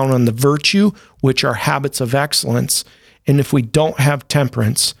double down on the virtue, which are habits of excellence. And if we don't have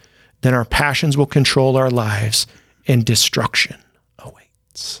temperance, then our passions will control our lives and destruction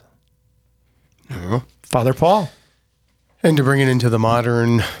awaits. Father Paul. And to bring it into the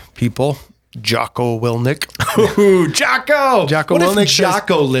modern people, Jocko Willink. Ooh, Jocko! Jocko what Willink if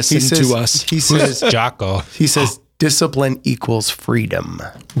Jocko listened to us? He says, Jocko. He says, discipline equals freedom.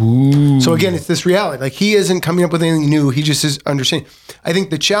 Ooh. So again, it's this reality. Like, he isn't coming up with anything new. He just is understanding. I think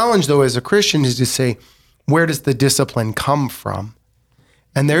the challenge, though, as a Christian is to say, where does the discipline come from?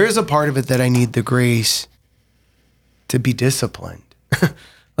 And there is a part of it that I need the grace to be disciplined.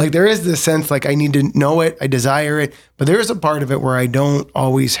 Like, there is this sense, like, I need to know it, I desire it, but there is a part of it where I don't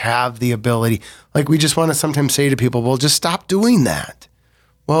always have the ability. Like, we just want to sometimes say to people, well, just stop doing that.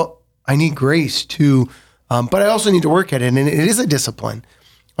 Well, I need grace to... but I also need to work at it, and it is a discipline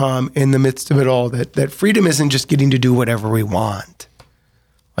in the midst of it all, that freedom isn't just getting to do whatever we want.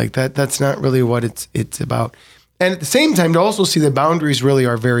 Like, that's not really what it's about. And at the same time, to also see that boundaries really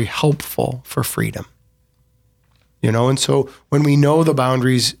are very helpful for freedom. And so when we know the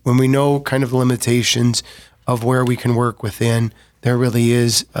boundaries, when we know kind of the limitations of where we can work within, there really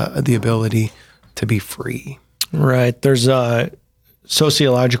is the ability to be free. Right. There's a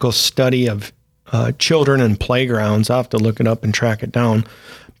sociological study of children in playgrounds. I'll have to look it up and track it down.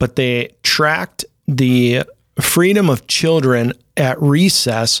 But they tracked the freedom of children at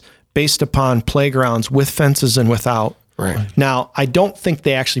recess based upon playgrounds with fences and without. Right. Now, I don't think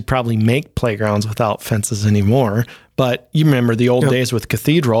they actually probably make playgrounds without fences anymore, but you remember the old days with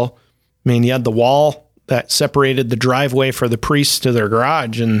Cathedral. I mean, you had the wall that separated the driveway for the priests to their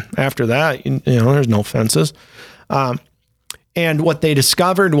garage, and after that, there's no fences. And what they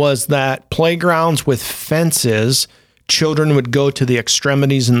discovered was that playgrounds with fences, children would go to the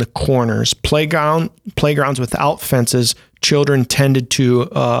extremities and the corners. Playgrounds without fences, children tended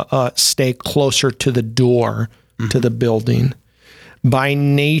to stay closer to the door, to the building. By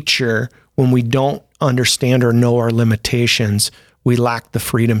nature, when we don't understand or know our limitations, we lack the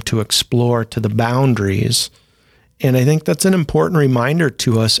freedom to explore to the boundaries. And I think that's an important reminder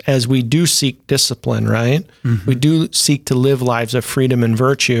to us as we do seek discipline, right? Mm-hmm. We do seek to live lives of freedom and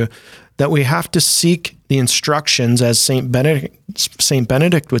virtue, that we have to seek the instructions, as Saint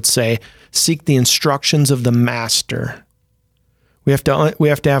Benedict would say, seek the instructions of the master. We have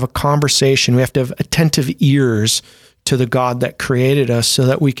to have a conversation. We have to have attentive ears to the God that created us so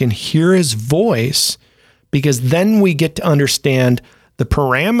that we can hear his voice, because then we get to understand the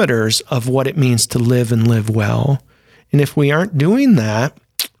parameters of what it means to live and live well. And if we aren't doing that,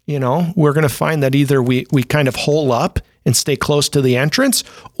 we're going to find that either we kind of hole up and stay close to the entrance,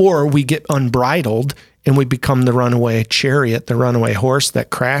 or we get unbridled and we become the runaway chariot, the runaway horse that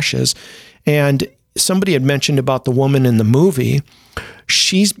crashes. And somebody had mentioned about the woman in the movie.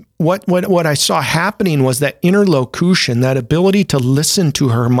 She's what I saw happening was that interlocution, that ability to listen to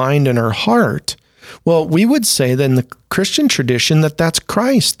her mind and her heart. Well, we would say that in the Christian tradition that's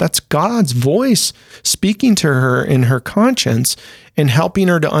Christ, that's God's voice speaking to her in her conscience and helping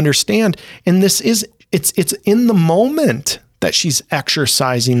her to understand. And it's in the moment that she's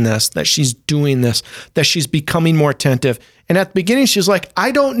exercising this, that she's doing this, that she's becoming more attentive. And at the beginning, she's like,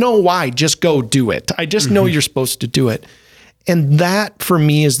 I don't know why, just go do it. I just know you're supposed to do it. And that, for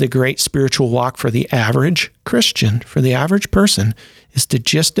me, is the great spiritual walk for the average Christian, for the average person, is to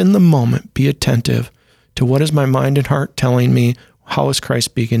just in the moment be attentive to what is my mind and heart telling me, how is Christ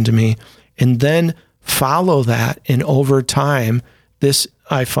speaking to me, and then follow that. And over time, this,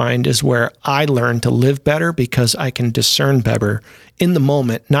 I find, is where I learn to live better because I can discern better in the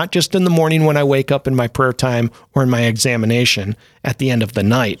moment, not just in the morning when I wake up in my prayer time or in my examination at the end of the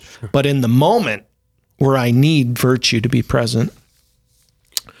night, but in the moment where I need virtue to be present.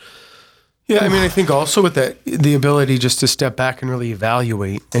 Yeah, I mean, I think also with that, the ability just to step back and really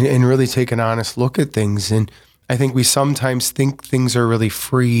evaluate and really take an honest look at things. And I think we sometimes think things are really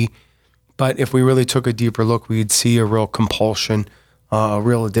free, but if we really took a deeper look, we'd see a real compulsion,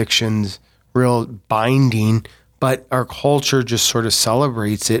 real addictions, real binding. But our culture just sort of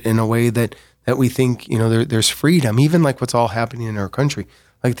celebrates it in a way that we think, there's freedom, even like what's all happening in our country.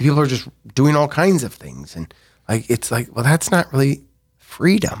 Like the people are just doing all kinds of things. And like, it's like, well, that's not really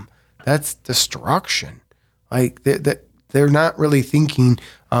freedom. That's destruction. Like they're not really thinking.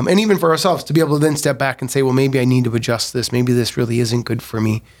 And even for ourselves to be able to then step back and say, well, maybe I need to adjust this. Maybe this really isn't good for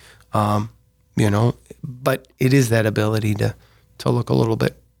me. But it is that ability to look a little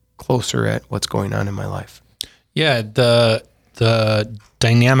bit closer at what's going on in my life. Yeah. The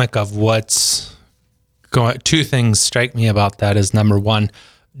dynamic of what's going, two things strike me about that is, number one,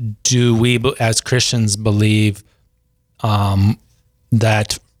 do we as Christians believe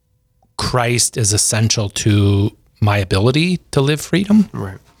that Christ is essential to my ability to live freedom?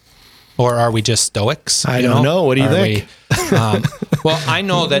 Right. Or are we just Stoics? I don't know. What do you think? Well, I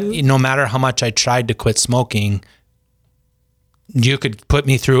know that no matter how much I tried to quit smoking, you could put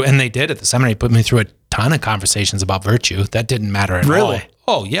me through, and they did at the seminary, put me through a ton of conversations about virtue. That didn't matter at all. Really?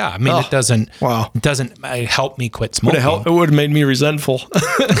 Oh yeah. I mean, it doesn't help me quit smoking. It would have made me resentful.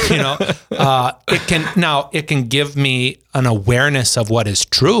 It can give me an awareness of what is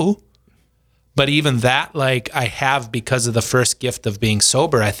true. But even that, like I have, because of the first gift of being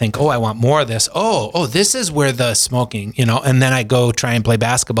sober, I think, I want more of this. Oh, this is where the smoking, and then I go try and play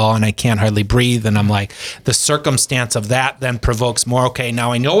basketball and I can't hardly breathe. And I'm like, the circumstance of that then provokes more. Okay,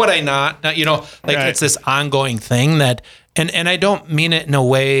 now I know what right. It's this ongoing thing that, and I don't mean it in a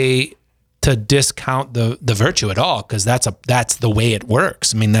way to discount the virtue at all, because that's the way it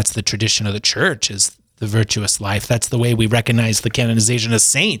works. I mean, that's the tradition of the church, is the virtuous life. That's the way we recognize the canonization of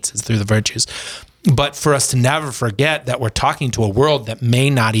saints, is through the virtues. But for us to never forget that we're talking to a world that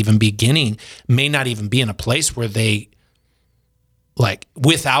may not even be in a place where they, like,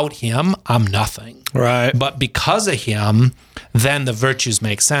 without him, I'm nothing. Right. But because of him, then the virtues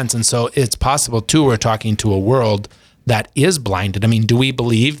make sense. And so it's possible too, we're talking to a world that is blinded. I mean, do we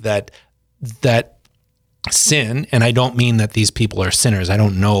believe that sin, and I don't mean that these people are sinners, I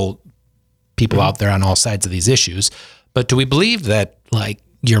don't know people out there on all sides of these issues, but do we believe that, like,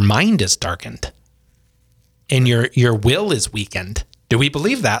 your mind is darkened and your will is weakened? Do we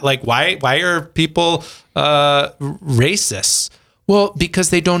believe that? Like, why are people racists? Well, because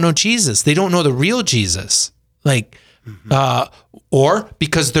they don't know Jesus. They don't know the real Jesus. Like, or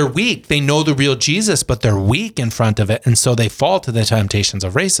because they're weak. They know the real Jesus, but they're weak in front of it, and so they fall to the temptations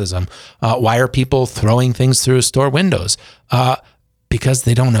of racism. Why are people throwing things through store windows? Because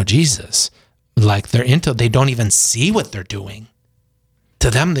they don't know Jesus. Like, they don't even see what they're doing.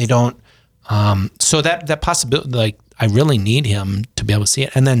 To them, they don't. So that possibility, like, I really need him to be able to see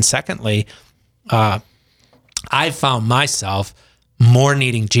it. And then secondly, I found myself more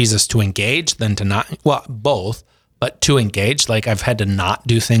needing Jesus to engage than to not. Well, both, but to engage. Like, I've had to not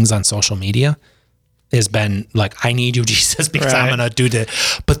do things on social media. Has been like, I need you, Jesus, because I'm going to do that.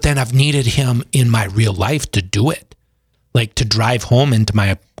 But then I've needed him in my real life to do it. Like, to drive home into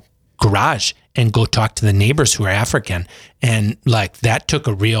my garage and go talk to the neighbors who are African. And like, that took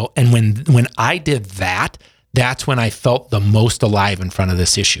a real, and when I did that, that's when I felt the most alive in front of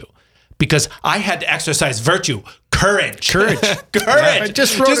this issue, because I had to exercise virtue, courage. Yeah,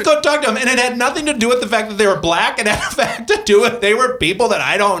 just go talk to them. And it had nothing to do with the fact that they were black. It had a fact to do with they were people that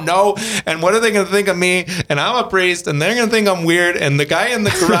I don't know. And what are they going to think of me? And I'm a priest, and they're going to think I'm weird. And the guy in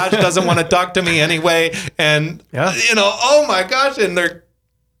the garage doesn't want to talk to me anyway. And, oh my gosh. And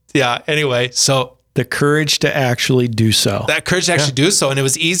anyway. So the courage to actually do so. That courage to actually do so. And it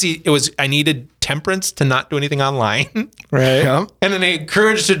was easy. I needed temperance to not do anything online. Right. Yeah. And then a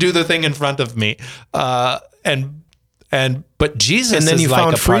courage to do the thing in front of me. But Jesus And then is you like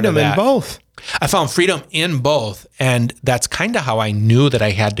found a part of freedom in that. both. I found freedom in both. And that's kind of how I knew that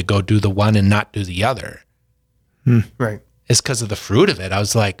I had to go do the one and not do the other. Right. It's because of the fruit of it. I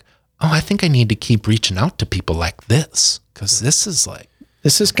was like, oh, I think I need to keep reaching out to people like this. Because this is like,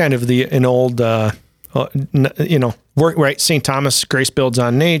 This is kind of an old, right? St. Thomas, grace builds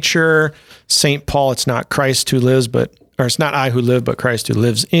on nature. St. Paul, it's not Christ who lives, or it's not I who live, but Christ who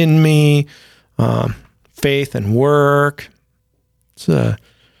lives in me. Faith and work. It's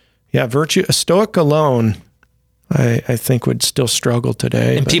virtue. A Stoic alone, I think, would still struggle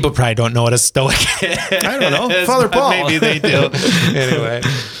today. and people probably don't know what a Stoic is. I don't know. Father but Paul. Maybe they do. Anyway.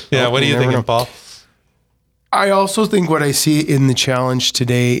 Yeah, what are you never thinking, know. Paul? I also think what I see in the challenge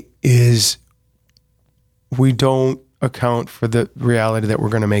today is we don't account for the reality that we're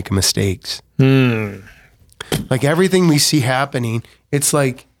going to make mistakes. Like everything we see happening, it's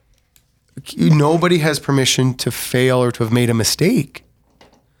like nobody has permission to fail or to have made a mistake.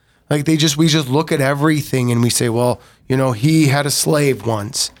 Like we just look at everything and we say, well, he had a slave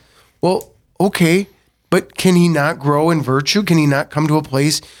once. Well, okay, but can he not grow in virtue? Can he not come to a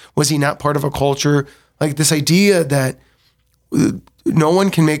place? Was he not part of a culture? Like this idea that no one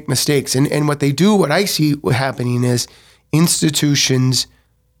can make mistakes. And what they do, what I see happening is institutions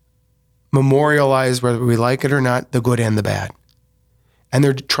memorialize, whether we like it or not, the good and the bad. And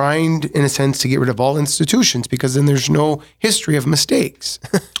they're trying, in a sense, to get rid of all institutions because then there's no history of mistakes.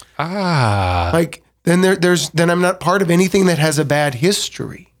 Like then then I'm not part of anything that has a bad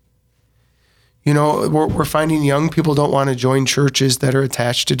history. We're finding young people don't want to join churches that are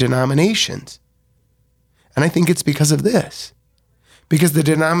attached to denominations. And I think it's because of this. Because the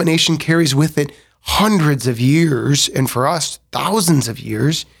denomination carries with it hundreds of years, and for us, thousands of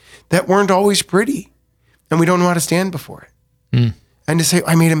years, that weren't always pretty. And we don't know how to stand before it. And to say,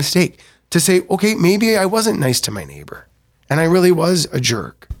 I made a mistake. To say, okay, maybe I wasn't nice to my neighbor, and I really was a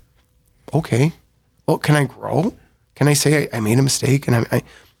jerk. Okay, well, can I grow? Can I say I made a mistake? And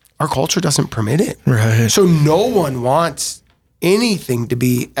our culture doesn't permit it. Right. So no one wants anything to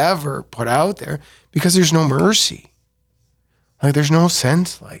be ever put out there because there's no mercy. Like there's no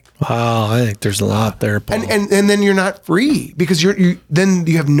sense. Like Wow, I think there's a lot there, Paul. and then you're not free because you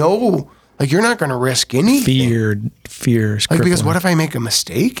have no, like you're not going to risk anything. Fear is Like because crippling. what if I make a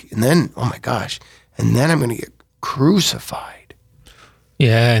mistake and then oh my gosh, and then I'm going to get crucified.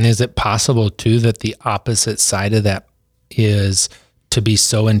 Yeah, and is it possible too that the opposite side of that is to be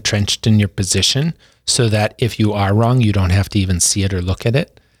so entrenched in your position so that if you are wrong, you don't have to even see it or look at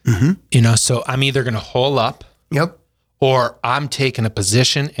it? So I'm either going to hole up Yep. or I'm taking a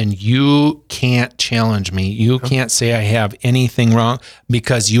position and you can't challenge me. You can't say I have anything wrong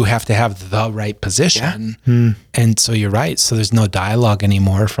because you have to have the right position. And so you're right. So there's no dialogue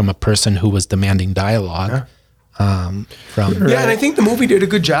anymore from a person who was demanding dialogue. Yeah, and I think the movie did a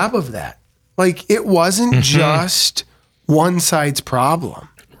good job of that. Like it wasn't just one side's problem.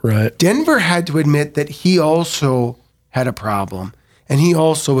 Right. Denver had to admit that he also had a problem and he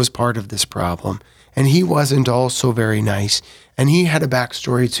also was part of this problem. And he wasn't also very nice. And he had a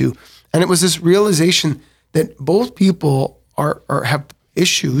backstory too. And it was this realization that both people have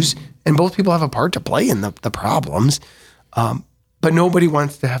issues and both people have a part to play in the problems. But nobody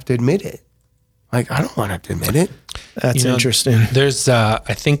wants to have to admit it. Like, I don't want to have to admit it. That's interesting. There's, I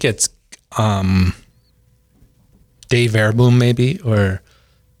think it's Dave Verboom maybe, or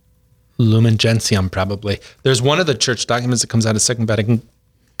Lumen Gentium probably. There's one of the church documents that comes out of Second Vatican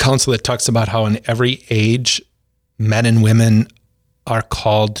Council that talks about how in every age, men and women are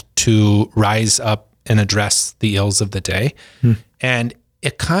called to rise up and address the ills of the day. And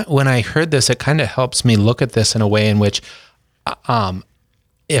when I heard this, it kind of helps me look at this in a way in which,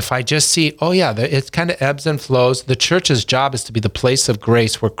 if I just see, it kind of ebbs and flows. The church's job is to be the place of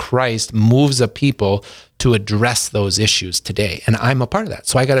grace where Christ moves a people to address those issues today. And I'm a part of that.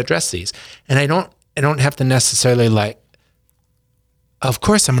 So I got to address these. And I don't have to necessarily of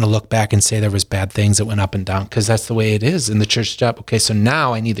course I'm going to look back and say there was bad things that went up and down because that's the way it is in the church job. Okay, so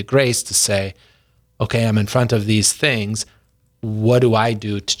now I need the grace to say, okay, I'm in front of these things. What do I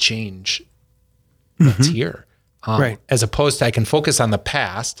do to change what's here? Right. As opposed to I can focus on the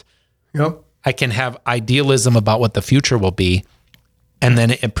past. Yep. I can have idealism about what the future will be. And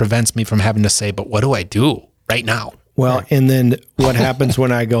then it prevents me from having to say, but what do I do right now? Well, and then what happens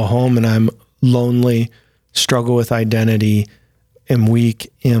when I go home and I'm lonely, struggle with identity, am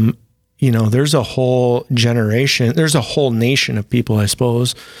weak, there's a whole generation, there's a whole nation of people, I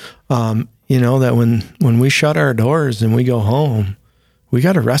suppose, that when we shut our doors and we go home, we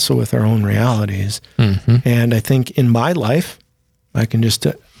got to wrestle with our own realities. Mm-hmm. And I think in my life, I can just,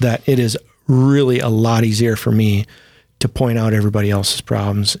 that it is really a lot easier for me to point out everybody else's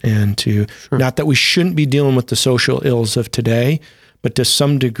problems and to, not that we shouldn't be dealing with the social ills of today, but to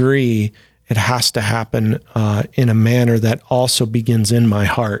some degree, it has to happen in a manner that also begins in my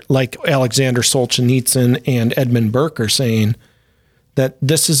heart. Like Alexander Solzhenitsyn and Edmund Burke are saying, that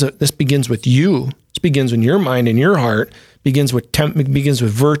this begins with you. This begins in your mind and your heart. Begins with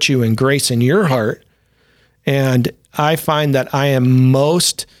virtue and grace in your heart. And I find that I am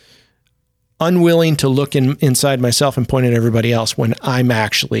most unwilling to look inside myself and point at everybody else when I'm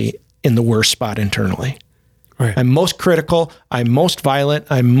actually in the worst spot internally. Right. I'm most critical. I'm most violent.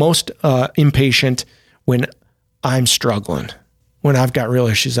 I'm most impatient when I'm struggling. When I've got real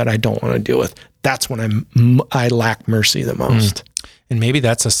issues that I don't want to deal with. That's when I lack mercy the most. And maybe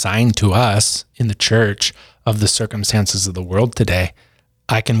that's a sign to us in the church of the circumstances of the world today.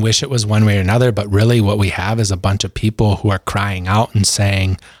 I can wish it was one way or another, but really what we have is a bunch of people who are crying out and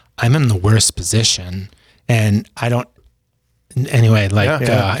saying, I'm in the worst position and I don't, anyway,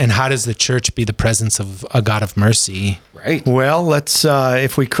 and how does the church be the presence of a God of mercy? Right. Well, let's,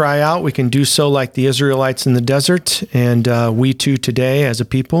 if we cry out, we can do so like the Israelites in the desert. And we too today as a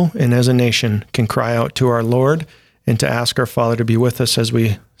people and as a nation can cry out to our Lord and to ask our Father to be with us as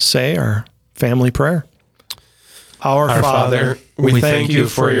we say our family prayer. Our Father, we thank you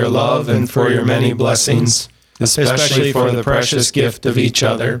for your love and for your many blessings, especially for the precious gift of each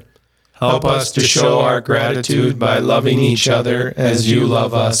other. Help us to show our gratitude by loving each other as you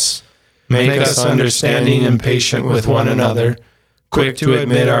love us. Make us understanding and patient with one another, quick to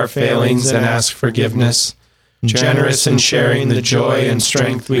admit our failings and ask forgiveness, generous in sharing the joy and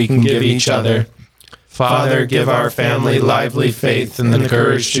strength we can give each other. Father, give our family lively faith and the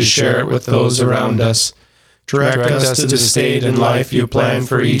courage to share it with those around us. Direct us to the state and life you plan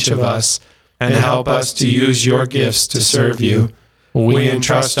for each of us, and help us to use your gifts to serve you. We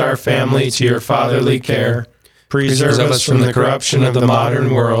entrust our family to your fatherly care. Preserve us from the corruption of the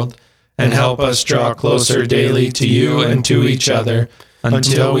modern world, and help us draw closer daily to you and to each other,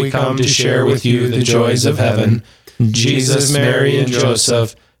 until we come to share with you the joys of heaven. Jesus, Mary, and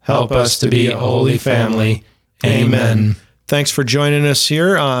Joseph, help us to be a holy family. Amen. Thanks for joining us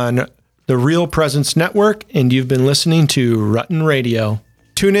here on the Real Presence Network, and you've been listening to Rutten Radio.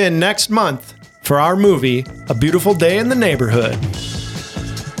 Tune in next month for our movie, A Beautiful Day in the Neighborhood.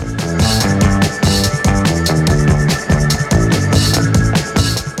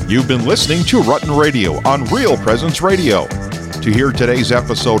 You've been listening to Rutten Radio on Real Presence Radio. To hear today's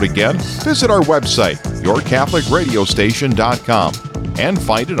episode again, visit our website, yourcatholicradiostation.com, and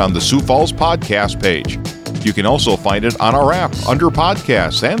find it on the Sioux Falls podcast page. You can also find it on our app under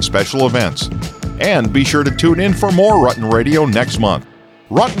podcasts and special events. And be sure to tune in for more Rutten Radio next month.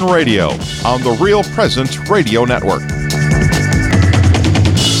 Rutten Radio on the Real Presence Radio Network.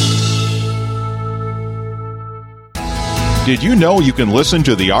 Did you know you can listen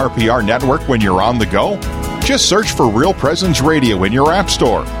to the RPR Network when you're on the go? Just search for Real Presence Radio in your app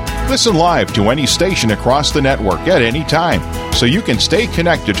store. Listen live to any station across the network at any time, so you can stay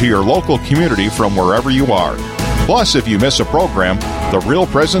connected to your local community from wherever you are. Plus, if you miss a program, the Real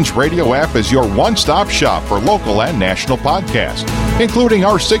Presence Radio app is your one-stop shop for local and national podcasts, including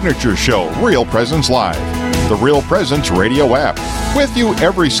our signature show, Real Presence Live. The Real Presence Radio app, with you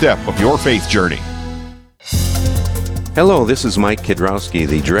every step of your faith journey. Hello, this is Mike Kidrowski,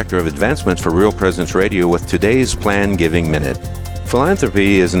 the Director of Advancement for Real Presence Radio with today's Plan Giving Minute.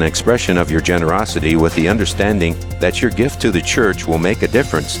 Philanthropy is an expression of your generosity with the understanding that your gift to the church will make a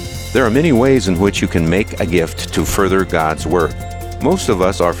difference. There are many ways in which you can make a gift to further God's work. Most of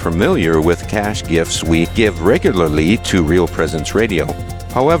us are familiar with cash gifts we give regularly to Real Presence Radio.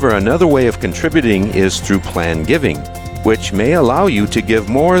 However, another way of contributing is through plan giving, which may allow you to give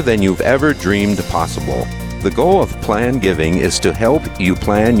more than you've ever dreamed possible. The goal of plan giving is to help you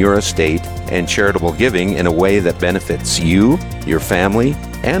plan your estate and charitable giving in a way that benefits you, your family,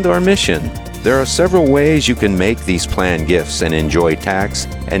 and our mission. There are several ways you can make these plan gifts and enjoy tax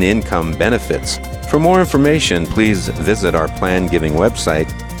and income benefits. For more information, please visit our plan giving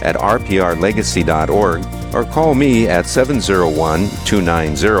website at rprlegacy.org or call me at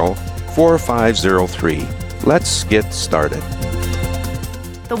 701-290-4503. Let's get started.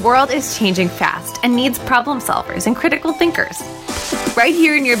 The world is changing fast and needs problem solvers and critical thinkers. Right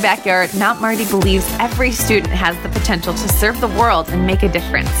here in your backyard, Mount Marty believes every student has the potential to serve the world and make a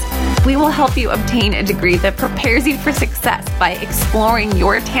difference. We will help you obtain a degree that prepares you for success by exploring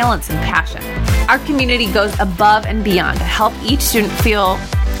your talents and passion. Our community goes above and beyond to help each student feel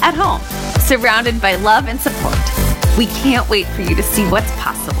at home, surrounded by love and support. We can't wait for you to see what's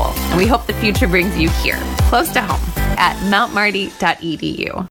possible, and we hope the future brings you here, close to home, at mountmarty.edu.